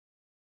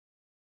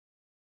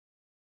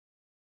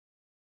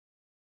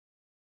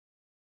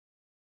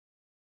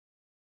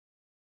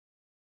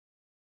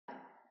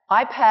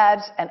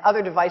iPads and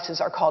other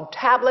devices are called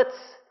tablets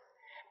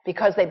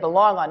because they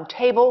belong on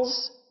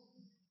tables.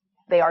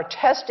 They are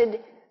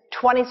tested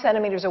 20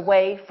 centimeters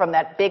away from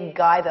that big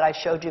guy that I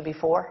showed you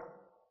before.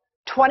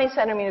 20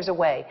 centimeters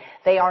away.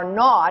 They are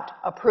not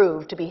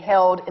approved to be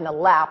held in the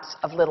laps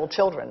of little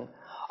children,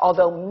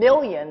 although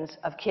millions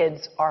of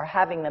kids are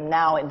having them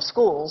now in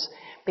schools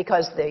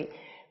because the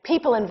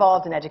people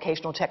involved in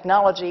educational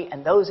technology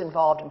and those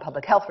involved in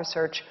public health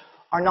research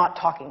are not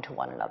talking to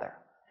one another.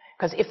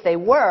 Because if they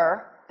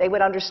were, they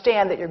would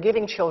understand that you're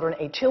giving children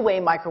a two-way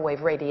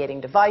microwave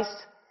radiating device,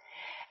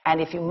 and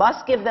if you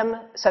must give them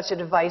such a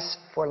device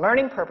for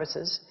learning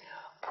purposes,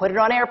 put it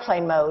on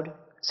airplane mode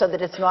so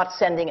that it's not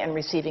sending and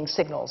receiving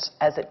signals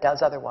as it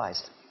does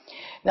otherwise.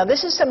 Now,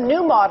 this is some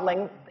new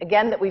modeling,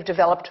 again, that we've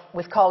developed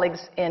with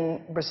colleagues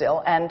in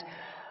Brazil, and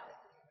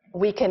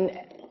we can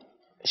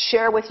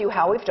share with you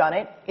how we've done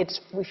it.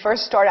 We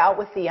first start out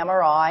with the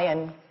MRI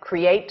and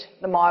create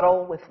the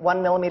model with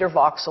 1 millimeter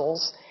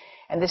voxels,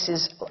 and this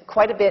is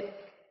quite a bit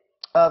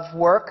of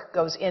work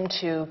goes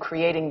into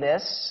creating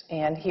this,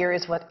 and here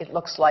is what it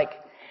looks like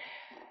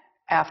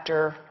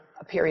after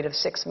a period of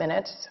 6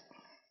 minutes.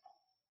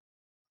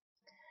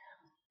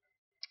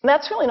 And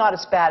that's really not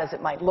as bad as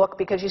it might look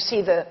because you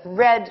see the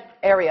red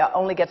area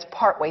only gets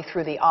partway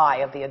through the eye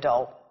of the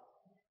adult,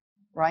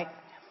 right?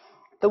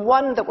 The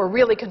one that we're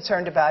really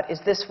concerned about is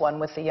this one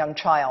with the young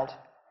child.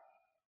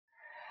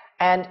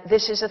 And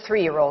this is a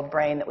 3-year-old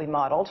brain that we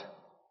modeled.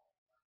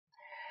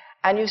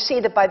 And you see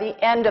that by the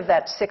end of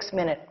that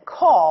 6-minute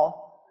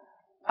call,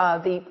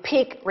 the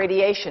peak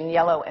radiation,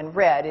 yellow and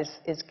red,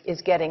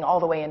 is getting all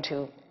the way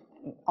into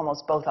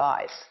almost both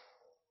eyes.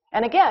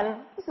 And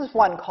again, this is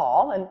one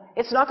call, and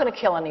it's not going to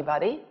kill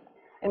anybody.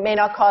 It may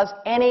not cause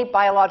any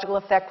biological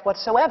effect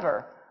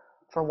whatsoever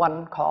for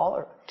 1 call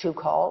or 2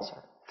 calls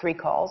or 3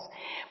 calls.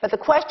 But the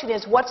question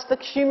is, what's the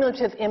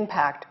cumulative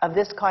impact of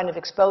this kind of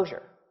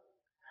exposure?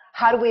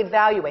 How do we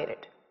evaluate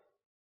it?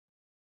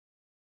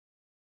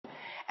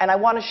 And I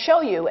want to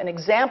show you an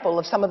example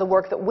of some of the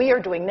work that we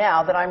are doing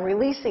now that I'm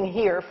releasing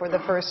here for the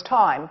first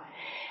time.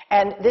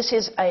 And this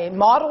is a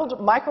modeled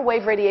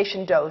microwave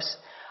radiation dose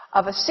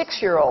of a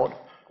 6-year-old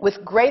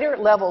with greater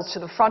levels to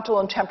the frontal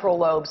and temporal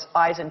lobes,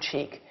 eyes and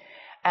cheek.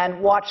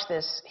 And watch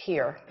this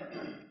here.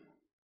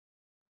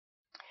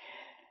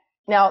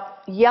 Now,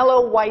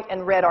 yellow, white,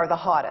 and red are the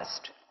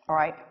hottest, all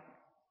right?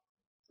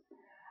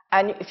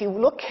 And if you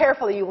look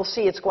carefully, you will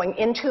see it's going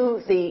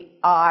into the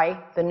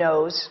eye, the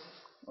nose.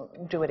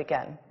 Do it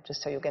again,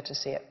 just so you'll get to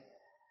see it.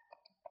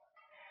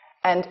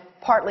 And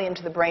partly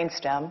into the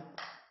brainstem.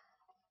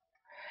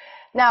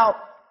 Now,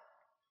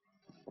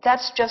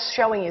 that's just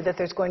showing you that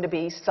there's going to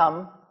be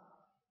some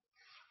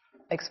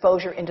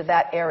exposure into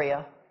that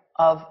area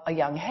of a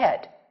young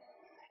head.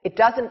 It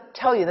doesn't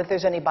tell you that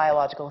there's any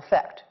biological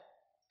effect,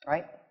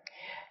 right?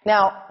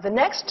 Now, the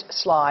next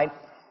slide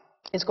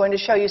is going to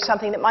show you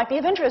something that might be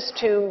of interest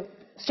to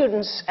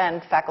students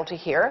and faculty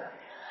here.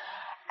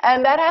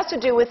 And that has to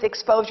do with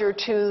exposure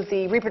to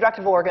the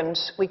reproductive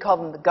organs. We call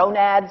them the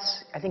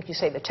gonads. I think you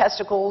say the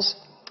testicles.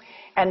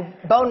 And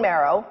bone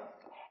marrow.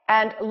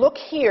 And look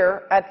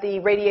here at the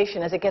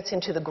radiation as it gets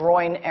into the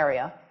groin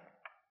area.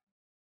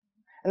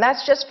 And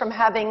that's just from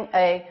having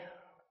a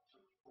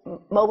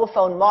mobile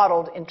phone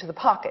modeled into the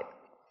pocket.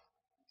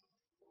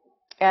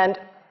 And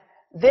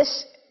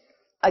this,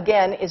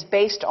 again, is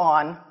based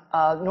on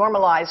a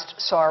normalized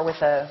SAR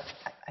with I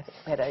think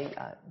we had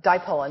a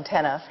dipole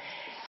antenna.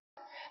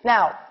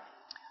 Now,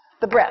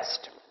 the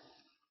breast.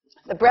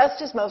 The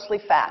breast is mostly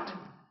fat,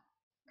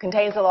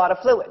 contains a lot of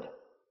fluid.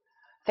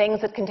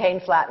 Things that contain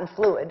fat and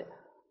fluid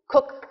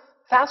cook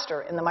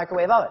faster in the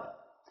microwave oven.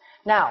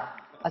 Now,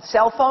 a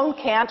cell phone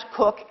can't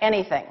cook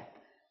anything,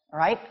 all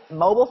right?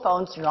 Mobile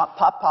phones do not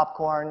pop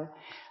popcorn.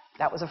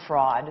 That was a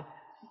fraud.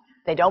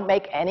 They don't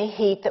make any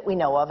heat that we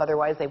know of,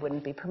 otherwise they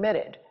wouldn't be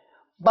permitted.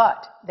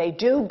 But they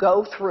do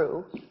go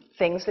through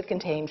things that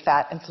contain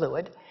fat and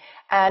fluid.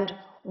 And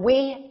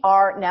we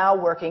are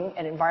now working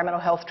at Environmental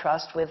Health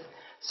Trust with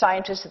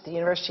scientists at the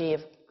University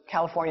of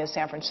California,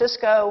 San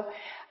Francisco,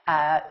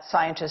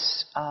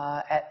 scientists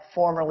at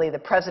formerly the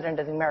president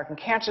of the American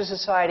Cancer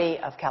Society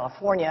of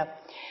California,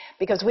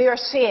 because we are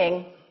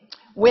seeing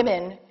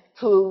women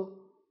who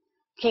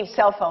keep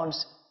cell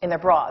phones in their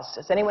bras.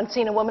 Has anyone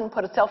seen a woman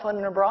put a cell phone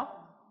in her bra?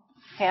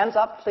 Hands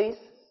up, please.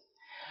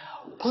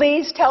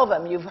 Please tell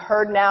them you've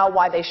heard now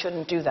why they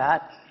shouldn't do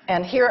that.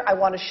 And here I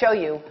want to show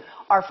you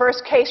our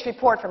first case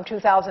report from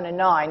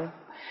 2009,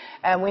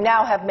 and we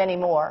now have many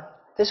more.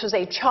 This was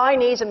a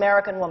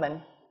Chinese-American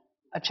woman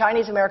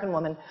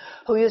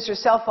who used her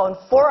cell phone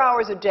 4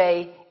 hours a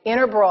day in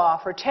her bra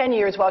for 10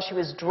 years while she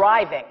was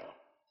driving.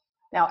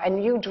 Now,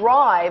 and you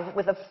drive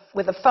with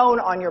a phone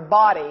on your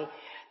body.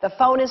 The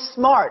phone is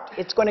smart.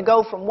 It's going to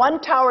go from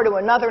one tower to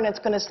another, and it's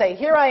going to say,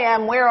 here I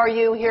am, where are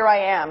you, here I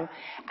am.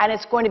 And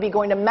it's going to be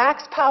going to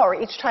max power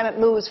each time it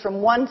moves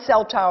from one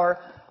cell tower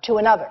to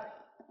another.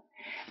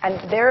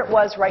 And there it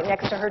was right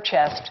next to her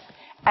chest.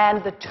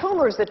 And the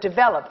tumors that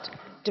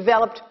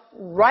developed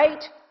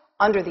right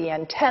under the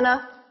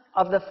antenna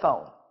of the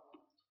phone.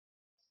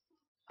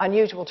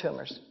 unusual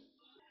tumors.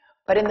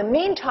 But in the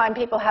meantime,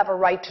 people have a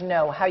right to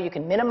know how you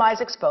can minimize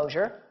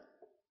exposure.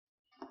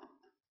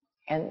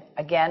 And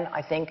again,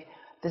 I think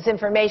this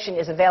information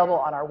is available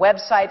on our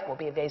website, will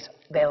be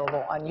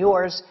available on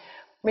yours.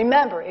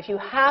 Remember, if you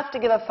have to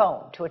give a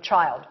phone to a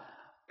child,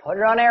 put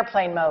it on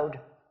airplane mode.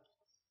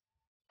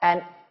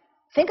 And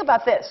think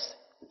about this.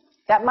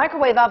 That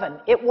microwave oven,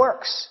 it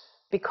works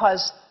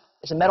because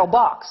there's a metal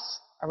box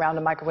around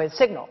the microwave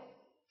signal,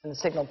 and the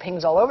signal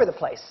pings all over the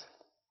place.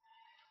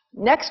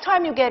 Next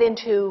time you get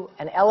into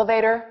an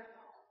elevator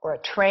or a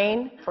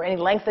train for any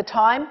length of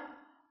time,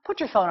 put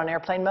your phone on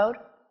airplane mode.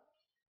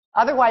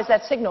 Otherwise,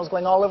 that signal is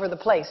going all over the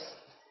place,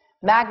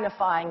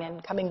 magnifying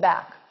and coming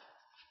back.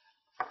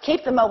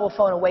 Keep the mobile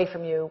phone away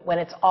from you when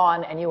it's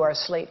on and you are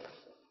asleep.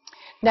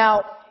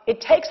 Now,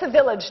 it takes a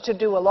village to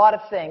do a lot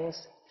of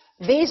things.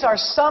 These are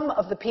some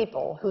of the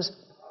people whose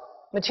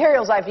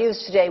materials I've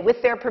used today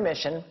with their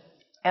permission,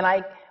 and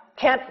I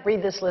can't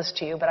read this list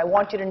to you, but I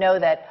want you to know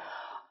that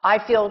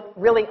I feel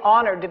really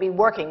honored to be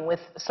working with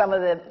some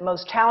of the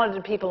most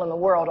talented people in the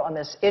world on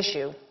this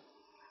issue.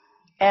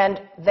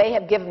 And they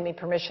have given me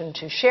permission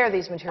to share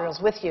these materials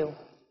with you.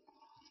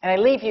 And I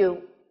leave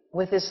you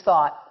with this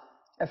thought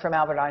from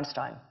Albert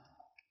Einstein.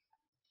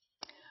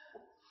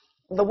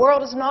 The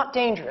world is not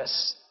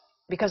dangerous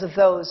because of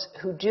those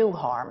who do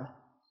harm,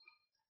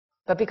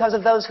 but because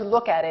of those who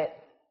look at it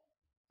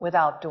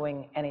without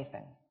doing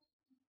anything.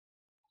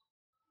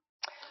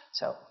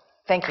 So,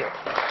 thank you.